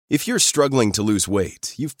If you're struggling to lose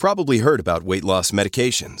weight, you've probably heard about weight loss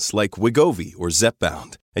medications like Wegovy or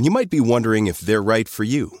Zepbound, and you might be wondering if they're right for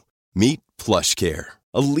you. Meet PlushCare,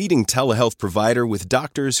 a leading telehealth provider with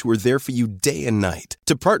doctors who are there for you day and night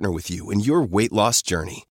to partner with you in your weight loss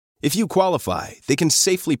journey. If you qualify, they can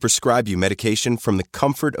safely prescribe you medication from the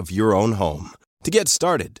comfort of your own home. To get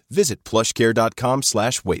started, visit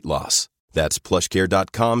plushcare.com/weight-loss. That's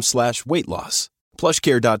plushcare.com/weight-loss.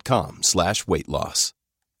 plushcare.com/weight-loss.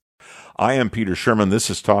 I am Peter Sherman.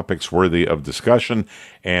 This is Topics Worthy of Discussion,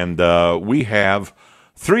 and we have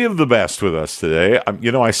three of the best with us today.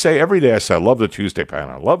 I say every day, I love the Tuesday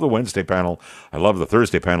panel. I love the Wednesday panel. I love the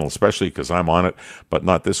Thursday panel, especially because I'm on it, but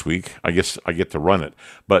not this week. I guess I get to run it.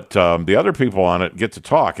 But the other people on it get to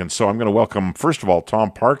talk. And so I'm going to welcome, first of all,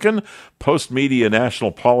 Tom Parkin, Postmedia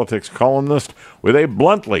national politics columnist with a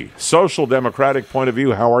bluntly social democratic point of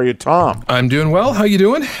view. How are you, Tom? I'm doing well. How you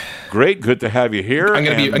doing? Great. Good to have you here. I'm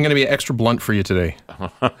going to be extra blunt for you today.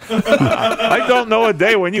 I don't know a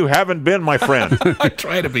day when you haven't been, my friend. I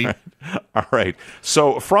try to be. All right.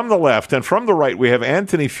 So from the left and from the right, we have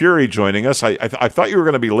Anthony Furey joining us. I thought you were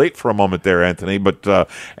going to be late for a moment there, Anthony, but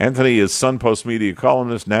Anthony is Sun Postmedia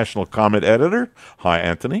columnist, national comment editor. Hi,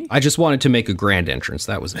 Anthony. I just wanted to make a grand entrance.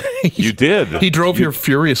 That was it. You did. He drove here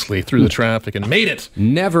furiously through the traffic and made it.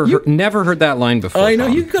 Never heard that line before. I know.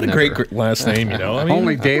 Tom. You've got a great last name,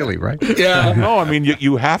 Only daily, right? Yeah. No,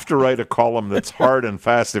 you have to write a column that's hard and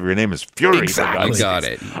fast if your name is Furey. Exactly. You got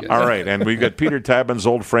it. All right. And we've got Peter Tabuns,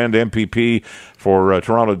 old friend, MPP for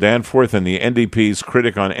Toronto-Danforth, and the NDP's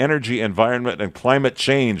critic on energy, environment, and climate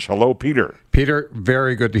change. Hello, Peter. Peter,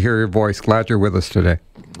 very good to hear your voice. Glad you're with us today.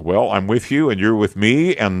 Well, I'm with you, and you're with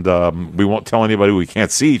me, and we won't tell anybody we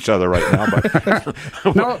can't see each other right now. But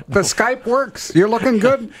No, the Skype works. You're looking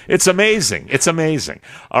good. It's amazing. It's amazing.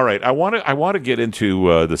 All right, I want to get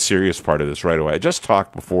into the serious part of this right away. I just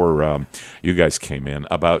talked before you guys came in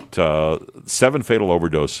about 7 fatal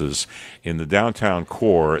overdoses in the downtown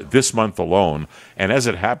core this month alone, and as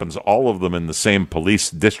it happens, all of them in the same police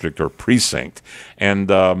district or precinct,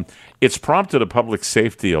 and it's prompted a public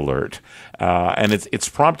safety alert, and it's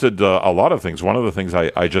prompted a lot of things. One of the things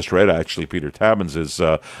I just read, actually, Peter Tabuns, is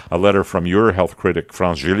a letter from your health critic,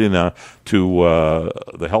 France Gélina, to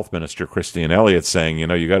the health minister, Christine Elliott, saying,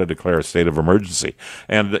 you got to declare a state of emergency.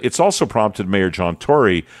 And it's also prompted Mayor John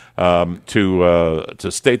Tory to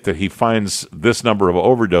state that he finds this number of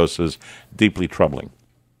overdoses deeply troubling.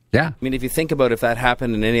 Yeah. I mean, if you think about if that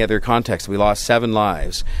happened in any other context, we lost 7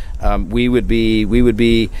 lives, we would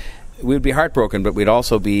be heartbroken, but we'd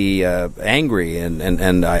also be angry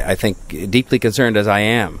and I think deeply concerned, as I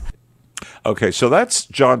am. Okay, so that's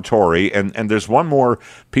John Tory, and there's one more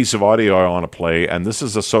piece of audio I want to play, and this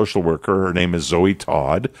is a social worker. Her name is Zoe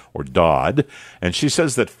Dodd, and she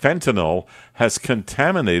says that fentanyl has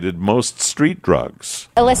contaminated most street drugs.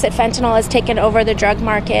 Illicit fentanyl has taken over the drug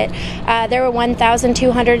market. There were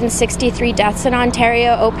 1,263 deaths in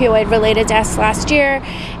Ontario, opioid-related deaths last year.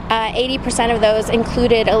 80% of those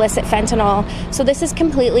included illicit fentanyl. So this has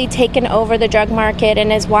completely taken over the drug market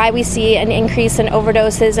and is why we see an increase in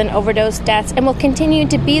overdoses and overdose deaths, and will continue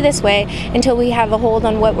to be this way until we have a hold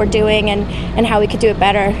on what we're doing and how we could do it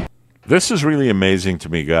better. This is really amazing to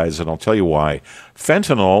me, guys, and I'll tell you why.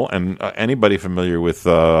 Fentanyl, and anybody familiar with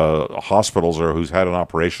hospitals or who's had an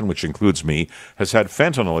operation, which includes me, has had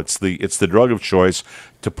fentanyl. It's the drug of choice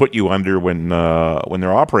to put you under when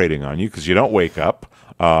they're operating on you, because you don't wake up.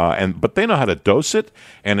 But they know how to dose it,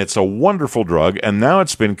 and it's a wonderful drug, and now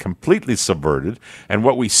it's been completely subverted. And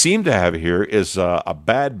what we seem to have here is a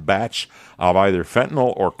bad batch of either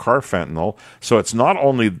fentanyl or carfentanil. So it's not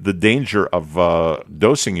only the danger of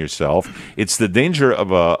dosing yourself, it's the danger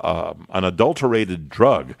of an adulterated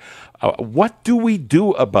drug. What do we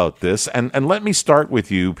do about this? And let me start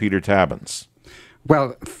with you, Peter Tabuns.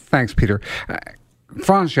 Well, thanks, Peter.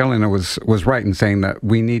 France Gélina was right in saying that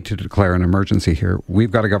we need to declare an emergency here. We've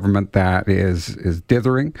got a government that is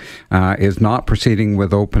dithering, is not proceeding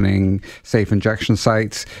with opening safe injection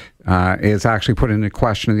sites, is actually putting into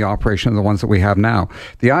question the operation of the ones that we have now.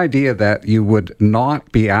 The idea that you would not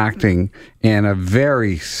be acting in a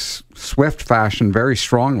very swift fashion, very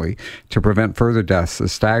strongly, to prevent further deaths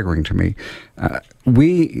is staggering to me.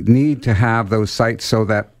 We need to have those sites so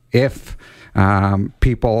that if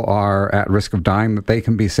people are at risk of dying, that they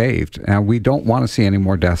can be saved. We don't want to see any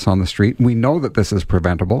more deaths on the street. We know that this is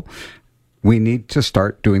preventable. We need to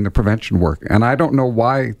start doing the prevention work. And I don't know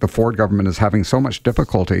why the Ford government is having so much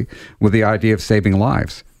difficulty with the idea of saving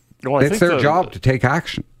lives. Well, it's their job to take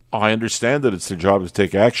action. I understand that it's their job to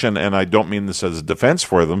take action, and I don't mean this as a defense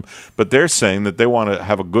for them, but they're saying that they want to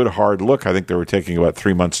have a good hard look. I think they were taking about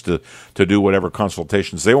 3 months to do whatever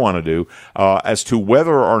consultations they want to do as to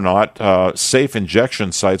whether or not safe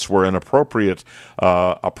injection sites were an appropriate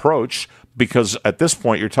approach. Because at this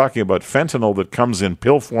point, you're talking about fentanyl that comes in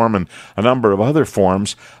pill form and a number of other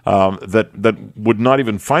forms that would not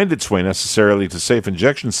even find its way necessarily to safe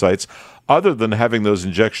injection sites, other than having those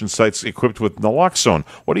injection sites equipped with naloxone.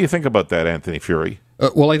 What do you think about that, Anthony Furey?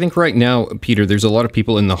 Well, I think right now, Peter, there's a lot of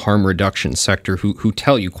people in the harm reduction sector who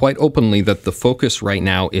tell you quite openly that the focus right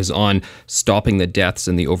now is on stopping the deaths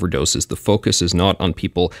and the overdoses. The focus is not on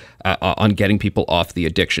people, on getting people off the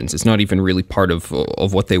addictions. It's not even really part of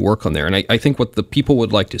what they work on there. And I think what the people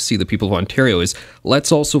would like to see, the people of Ontario, is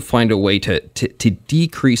let's also find a way to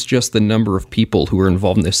decrease just the number of people who are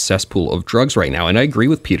involved in this cesspool of drugs right now. And I agree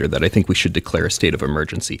with Peter that I think we should declare a state of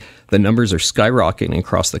emergency. The numbers are skyrocketing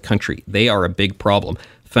across the country. They are a big problem.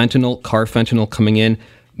 Fentanyl, carfentanil coming in,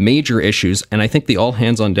 major issues, and I think the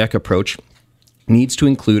all-hands-on-deck approach needs to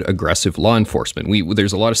include aggressive law enforcement.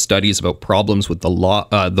 There's a lot of studies about problems with the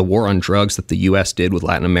war on drugs that the U.S. did with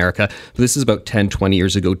Latin America. This is about 10, 20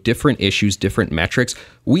 years ago. Different issues, different metrics.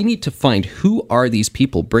 We need to find who are these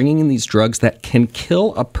people bringing in these drugs that can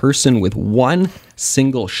kill a person with one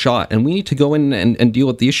single shot, and we need to go in and deal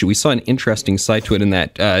with the issue. We saw an interesting side to it in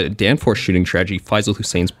that Danforth shooting tragedy. Faisal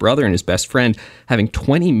Hussein's brother and his best friend having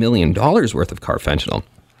 $20 million worth of carfentanil.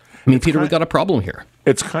 I mean, Peter, we got a problem here.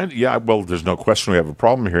 It's kind of, well, there's no question we have a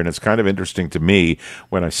problem here, and it's kind of interesting to me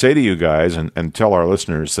when I say to you guys and tell our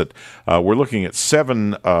listeners that we're looking at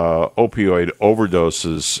 7 opioid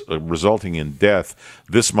overdoses resulting in death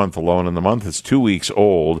this month alone, and the month is 2 weeks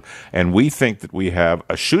old, and we think that we have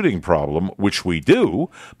a shooting problem, which we do,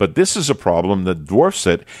 but this is a problem that dwarfs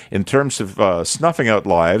it in terms of snuffing out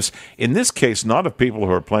lives, in this case, not of people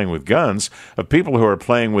who are playing with guns, of people who are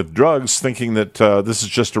playing with drugs, thinking that this is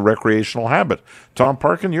just a recreational habit. Tom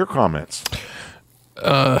Parkin, your comments.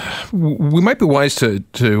 We might be wise to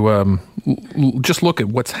just look at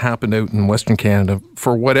what's happened out in Western Canada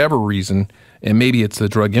for whatever reason, and maybe it's the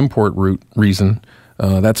drug import route reason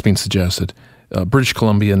that's been suggested. British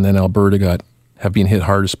Columbia and then Alberta have been hit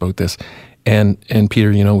hardest about this. And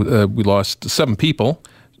Peter, we lost 7 people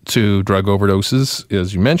to drug overdoses,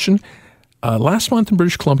 as you mentioned. Last month in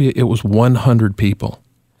British Columbia, it was 100 people.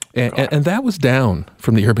 And that was down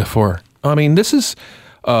from the year before. I mean, this is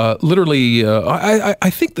literally, I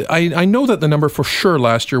think that I know that the number for sure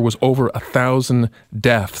last year was over 1,000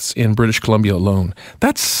 deaths in British Columbia alone.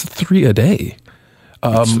 That's 3 a day.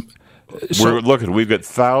 We've got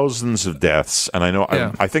thousands of deaths, and I know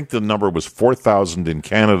I think the number was 4,000 in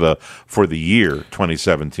Canada for the year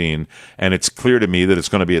 2017, and it's clear to me that it's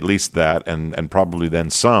going to be at least that, and probably then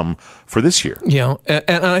some for this year. Yeah,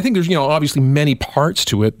 and I think there's obviously many parts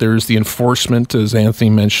to it. There's the enforcement, as Anthony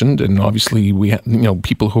mentioned, and obviously we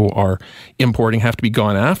people who are importing have to be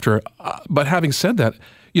gone after. But having said that,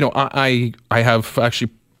 I have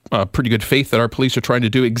actually pretty good faith that our police are trying to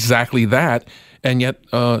do exactly that. And yet,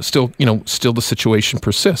 still the situation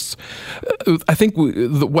persists. I think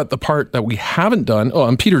the part that we haven't done. Oh,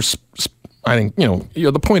 and Peter's, I think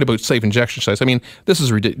the point about safe injection sites. I mean, this is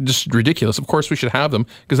just ridiculous. Of course, we should have them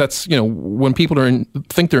because that's when people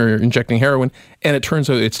think they're injecting heroin, and it turns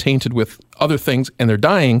out it's tainted with other things, and they're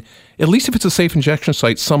dying. At least if it's a safe injection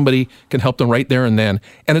site, somebody can help them right there and then.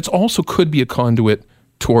 And it's also could be a conduit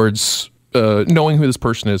towards knowing who this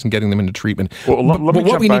person is and getting them into treatment. Well, but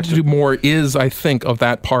what we need to do more is, I think, of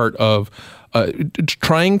that part of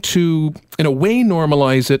trying to, in a way,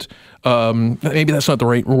 normalize it. Maybe that's not the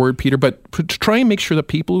right word, Peter, but to try and make sure that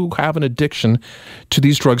people who have an addiction to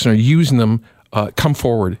these drugs and are using them come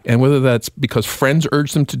forward. And whether that's because friends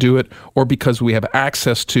urge them to do it or because we have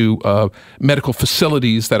access to medical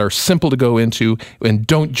facilities that are simple to go into and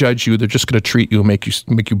don't judge you, they're just going to treat you and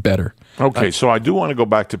make you better. Okay, so I do want to go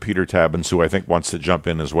back to Peter Tabuns, who I think wants to jump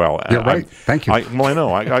in as well. You're right. Thank you. I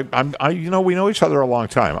know. We know each other a long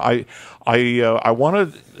time. I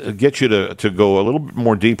want to get you to go a little bit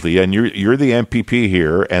more deeply, and you're the MPP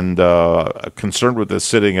here, and concerned with this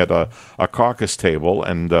sitting at a caucus table,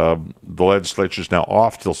 and the legislature is now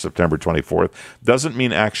off till September 24th. Doesn't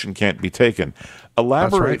mean action can't be taken.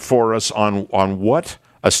 Elaborate for us on what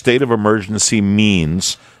a state of emergency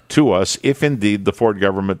means to us if indeed the Ford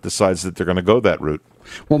government decides that they're going to go that route.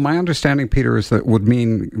 Well, my understanding, Peter, is that it would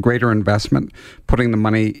mean greater investment, putting the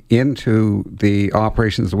money into the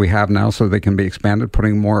operations that we have now so they can be expanded,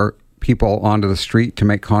 putting more people onto the street to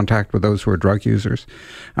make contact with those who are drug users.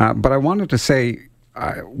 But I wanted to say,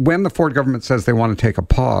 when the Ford government says they want to take a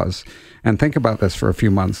pause and think about this for a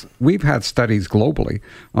few months, we've had studies globally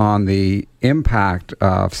on the impact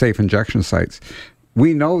of safe injection sites.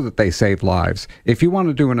 We know that they save lives. If you want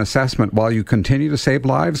to do an assessment while you continue to save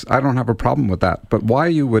lives, I don't have a problem with that. But why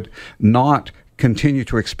you would not continue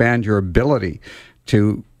to expand your ability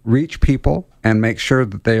to reach people and make sure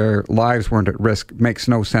that their lives weren't at risk makes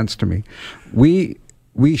no sense to me.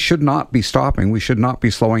 We should not be stopping. We should not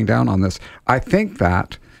be slowing down on this. I think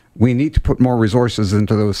that we need to put more resources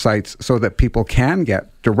into those sites so that people can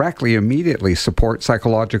get directly, immediately support,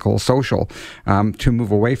 psychological, social, to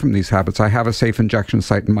move away from these habits. I have a safe injection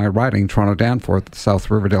site in my riding, Toronto-Danforth, at the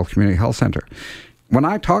South Riverdale Community Health Centre. When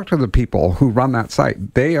I talk to the people who run that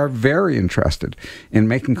site, they are very interested in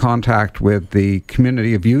making contact with the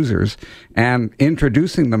community of users and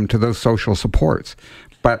introducing them to those social supports.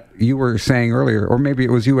 But you were saying earlier, or maybe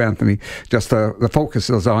it was you, Anthony, just the focus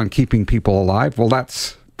is on keeping people alive. Well,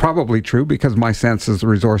 that's probably true, because my sense is the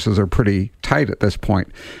resources are pretty tight at this point.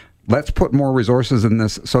 Let's put more resources in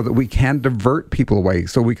this so that we can divert people away,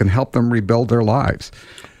 so we can help them rebuild their lives.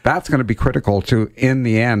 That's going to be critical to, in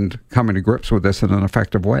the end, coming to grips with this in an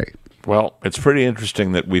effective way. Well, it's pretty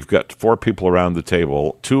interesting that we've got 4 people around the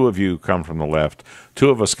table. 2 of you come from the left, 2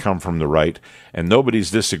 of us come from the right, and nobody's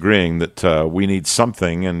disagreeing that we need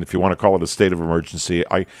something. And if you want to call it a state of emergency,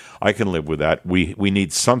 I can live with that. We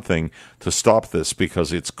need something to stop this,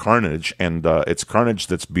 because it's carnage, and it's carnage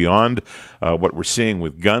that's beyond what we're seeing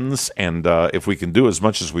with guns. And if we can do as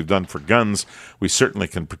much as we've done for guns, we certainly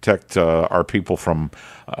can protect our people from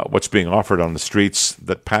what's being offered on the streets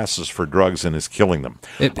that passes for drugs and is killing them.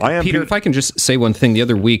 Peter, if I can just say one thing. The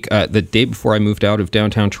other week, the day before I moved out of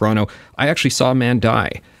downtown Toronto, I actually saw a man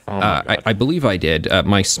die. I believe I did.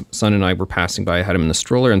 My son and I were passing by. I had him in the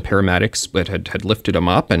stroller, and paramedics had lifted him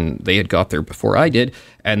up, and they had got there before I did,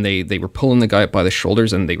 and they were pulling the guy up by the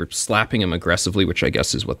shoulders, and they were slapping him aggressively, which I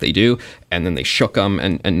guess is what they do, and then they shook him,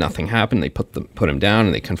 and nothing happened. They put him down,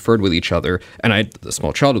 and they conferred with each other, and I had a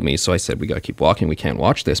small child with me, so I said, we got to keep walking, we can't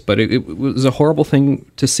watch this. But it was a horrible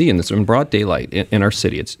thing to see in broad daylight in our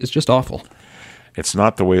city. It's just awful. It's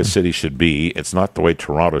not the way a city should be. It's not the way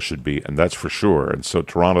Toronto should be, and that's for sure. And so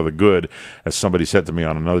Toronto the Good, as somebody said to me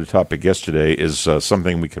on another topic yesterday, is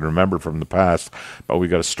something we can remember from the past, but we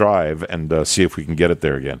got to strive and see if we can get it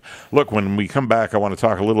there again. Look, when we come back, I want to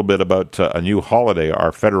talk a little bit about a new holiday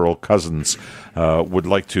our federal cousins would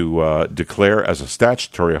like to declare as a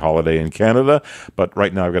statutory holiday in Canada. But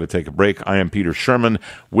right now I've got to take a break. I am Peter Sherman.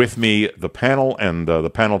 With me, the panel, and the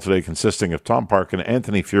panel today consisting of Tom Parkin,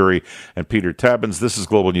 Anthony Furey, and Peter Tabuns. This is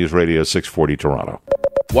Global News Radio 640 Toronto.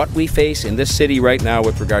 What we face in this city right now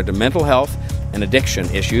with regard to mental health and addiction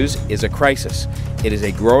issues is a crisis. It is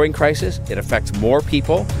a growing crisis. It affects more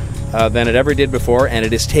people than it ever did before, and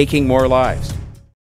it is taking more lives.